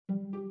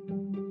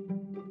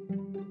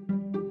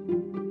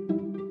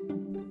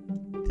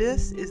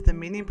This is the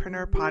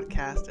Meaningpreneur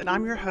Podcast, and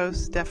I'm your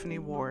host, Stephanie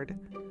Ward.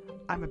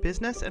 I'm a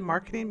business and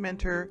marketing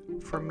mentor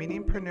for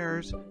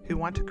meaningpreneurs who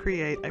want to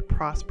create a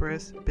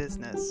prosperous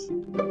business.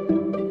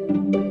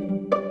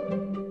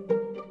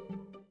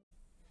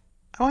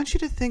 I want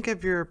you to think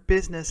of your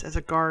business as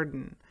a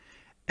garden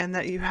and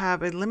that you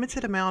have a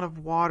limited amount of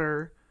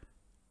water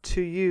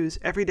to use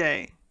every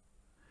day.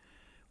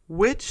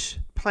 Which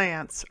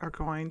plants are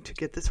going to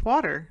get this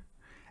water?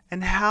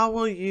 And how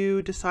will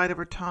you decide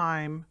over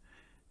time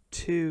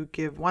to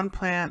give one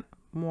plant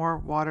more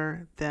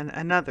water than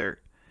another?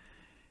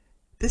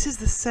 This is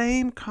the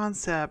same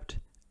concept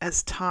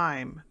as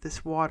time,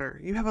 this water.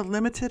 You have a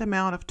limited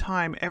amount of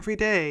time every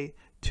day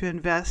to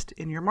invest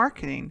in your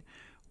marketing.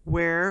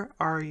 Where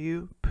are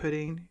you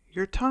putting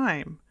your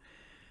time?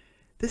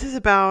 This is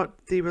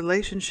about the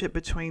relationship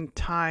between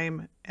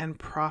time and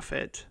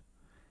profit,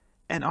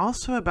 and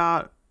also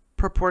about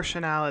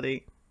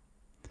proportionality.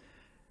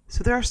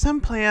 So there are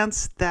some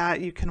plants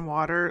that you can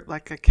water,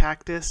 like a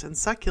cactus and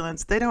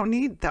succulents. They don't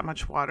need that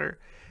much water.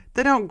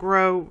 They don't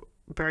grow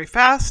very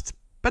fast,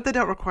 but they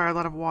don't require a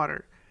lot of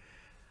water.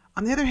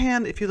 On the other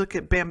hand, if you look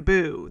at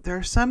bamboo, there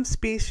are some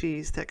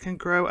species that can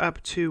grow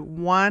up to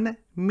 1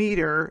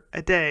 meter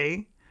a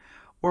day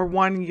or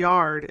 1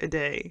 yard a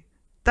day.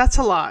 That's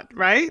a lot,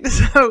 right?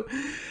 So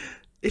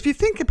if you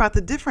think about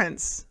the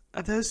difference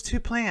of those two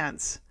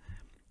plants,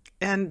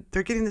 and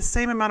they're getting the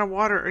same amount of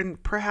water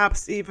and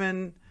perhaps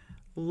even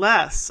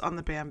less on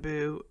the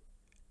bamboo,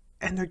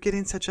 and they're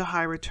getting such a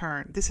high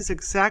return. This is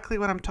exactly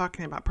what I'm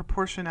talking about,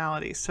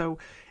 proportionality. So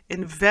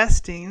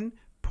investing,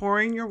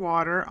 pouring your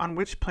water on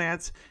which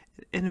plants,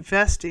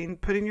 investing,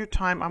 putting your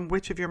time on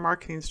which of your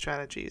marketing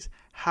strategies.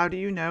 How do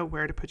you know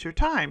where to put your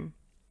time?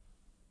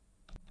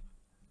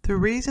 The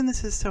reason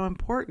this is so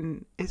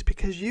important is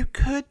because you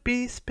could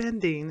be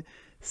spending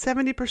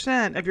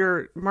 70% of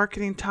your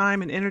marketing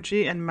time and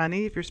energy and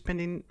money, if you're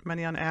spending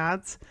money on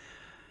ads,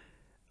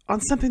 on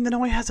something that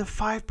only has a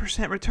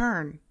 5%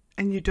 return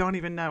and you don't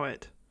even know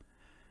it.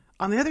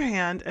 On the other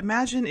hand,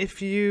 imagine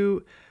if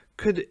you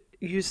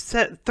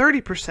set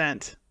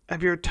 30%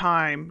 of your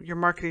time, your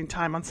marketing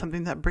time, on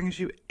something that brings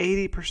you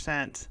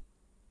 80%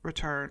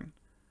 return.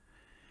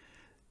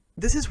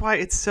 This is why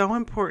it's so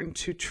important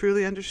to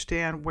truly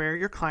understand where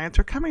your clients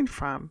are coming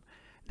from.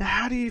 Now,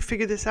 how do you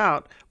figure this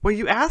out? Well,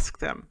 you ask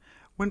them.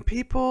 When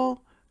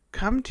people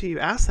come to you,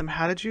 ask them,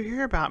 how did you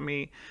hear about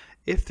me?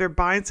 If they're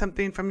buying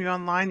something from you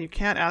online, you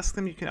can't ask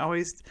them. You can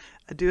always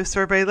do a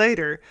survey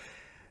later.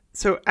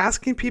 So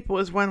asking people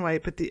is one way,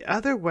 but the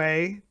other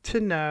way to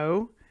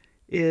know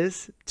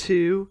is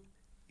to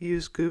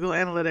use Google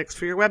Analytics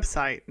for your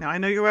website. Now, I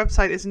know your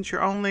website isn't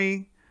your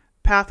only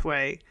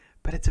pathway,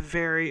 but it's a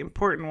very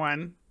important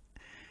one.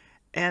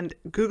 And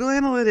Google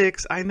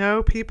Analytics, I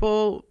know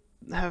people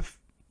have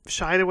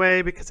shied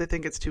away because they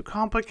think it's too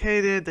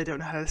complicated. They don't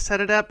know how to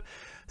set it up.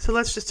 So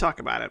let's just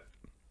talk about it.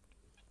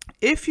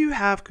 If you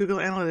have Google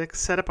Analytics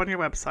set up on your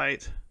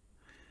website,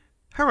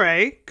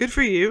 hooray, good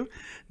for you.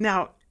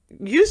 Now,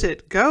 use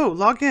it. Go,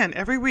 log in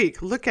every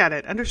week, look at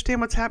it,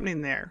 understand what's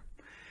happening there.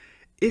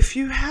 If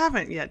you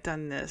haven't yet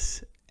done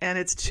this and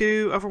it's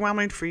too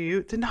overwhelming for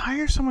you, then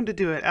hire someone to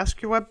do it.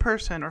 Ask your web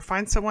person or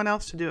find someone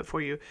else to do it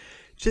for you.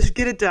 Just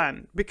get it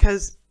done,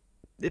 because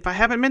if I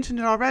haven't mentioned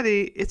it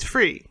already, it's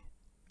free,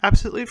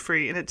 absolutely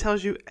free, and it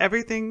tells you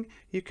everything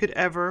you could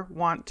ever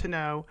want to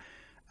know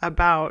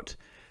about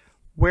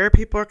where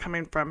people are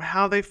coming from,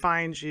 how they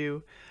find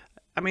you.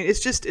 I mean,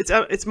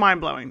 it's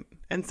mind-blowing.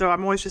 And so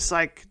I'm always just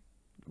like,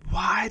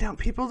 why don't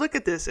people look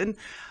at this? And,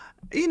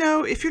 you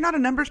know, if you're not a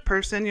numbers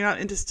person, you're not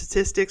into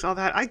statistics, all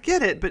that, I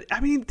get it. But, I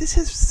mean, this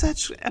is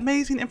such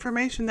amazing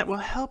information that will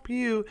help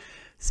you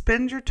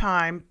spend your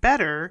time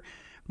better,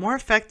 more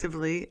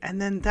effectively,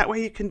 and then that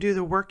way you can do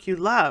the work you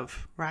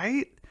love,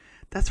 right?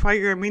 That's why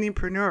you're a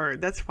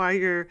meaningpreneur. That's why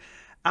you're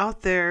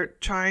out there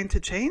trying to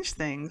change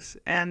things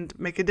and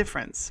make a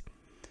difference.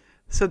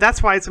 So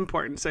that's why it's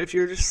important. So if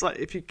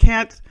you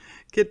can't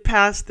get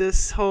past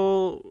this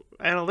whole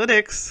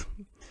analytics,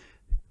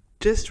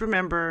 just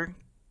remember,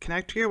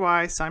 connect to your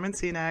why, Simon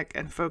Sinek,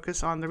 and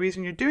focus on the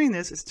reason you're doing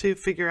this is to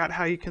figure out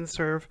how you can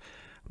serve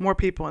more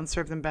people and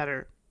serve them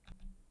better.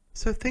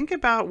 So think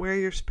about where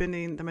you're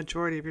spending the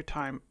majority of your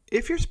time.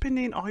 If you're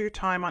spending all your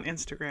time on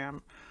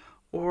Instagram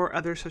or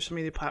other social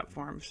media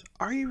platforms,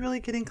 are you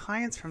really getting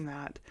clients from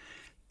that?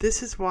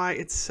 This is why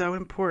it's so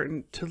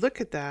important to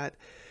look at that,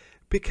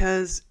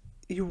 because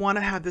you want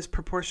to have this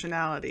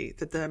proportionality,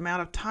 that the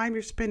amount of time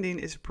you're spending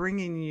is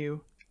bringing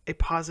you a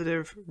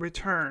positive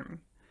return.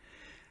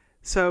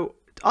 So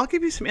I'll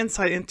give you some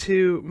insight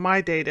into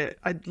my data.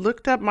 I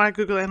looked up my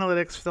Google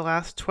Analytics for the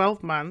last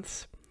 12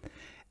 months,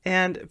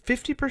 and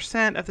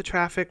 50% of the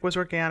traffic was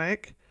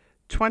organic,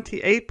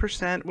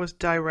 28% was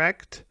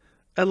direct,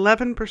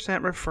 11%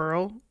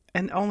 referral,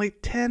 and only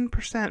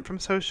 10% from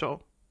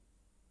social.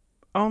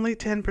 Only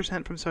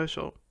 10% from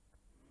social.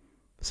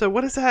 So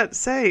what does that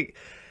say?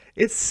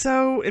 It's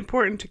so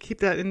important to keep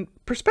that in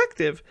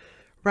perspective,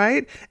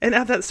 right? And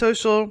of that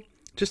social,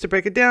 just to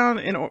break it down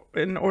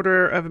in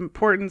order of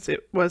importance,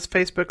 it was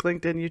Facebook,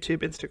 LinkedIn, YouTube,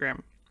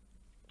 Instagram.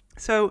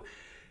 So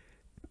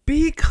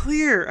be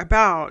clear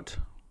about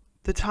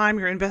the time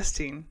you're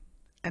investing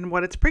and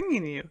what it's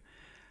bringing you.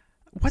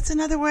 What's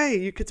another way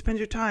you could spend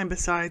your time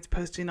besides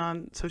posting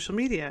on social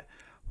media?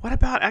 What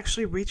about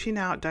actually reaching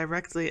out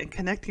directly and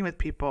connecting with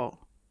people?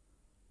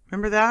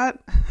 Remember that?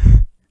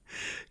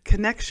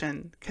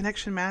 Connection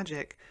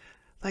magic.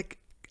 Like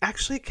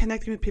actually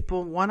connecting with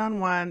people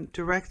one-on-one,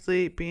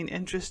 directly, being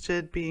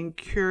interested, being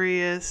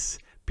curious,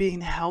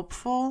 being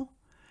helpful.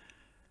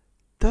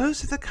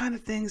 Those are the kind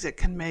of things that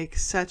can make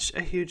such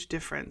a huge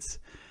difference.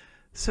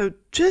 So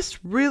just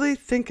really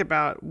think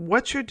about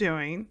what you're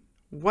doing,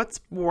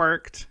 what's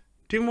worked,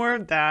 do more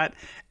of that.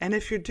 And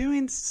if you're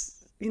doing,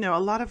 a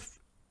lot of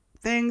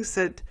things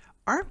that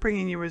aren't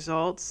bringing you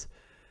results,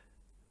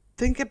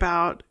 think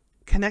about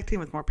connecting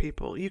with more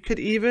people. You could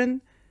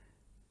even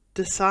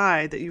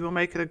decide that you will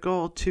make it a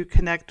goal to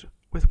connect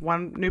with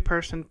one new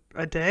person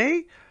a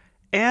day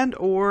and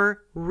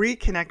or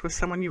reconnect with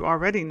someone you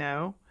already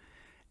know.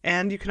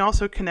 And you can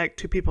also connect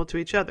two people to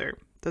each other.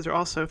 Those are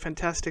also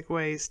fantastic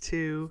ways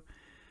to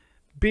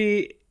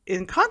be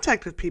in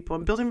contact with people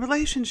and building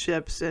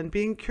relationships and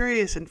being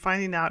curious and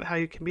finding out how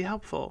you can be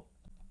helpful.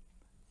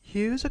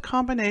 Use a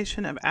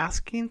combination of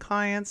asking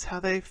clients how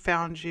they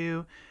found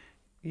you,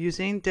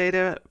 using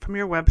data from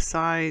your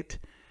website,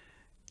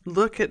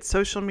 look at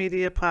social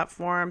media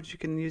platforms. You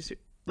can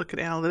look at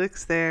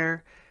analytics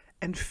there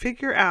and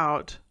figure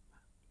out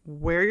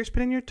where you're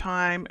spending your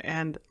time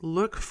and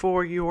look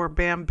for your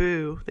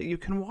bamboo that you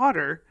can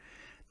water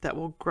that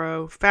will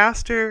grow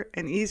faster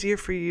and easier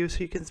for you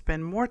so you can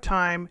spend more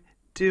time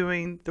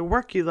doing the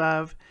work you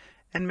love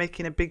and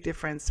making a big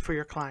difference for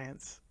your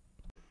clients.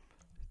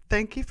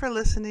 Thank you for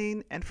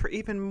listening, and for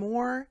even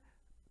more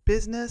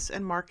business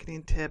and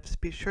marketing tips,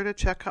 be sure to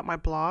check out my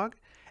blog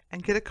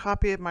and get a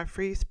copy of my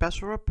free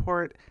special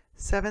report,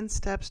 7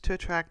 Steps to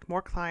Attract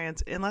More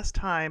Clients in Less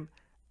Time,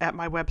 at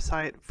my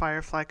website,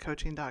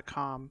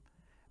 fireflycoaching.com.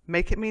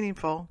 Make it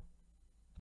meaningful.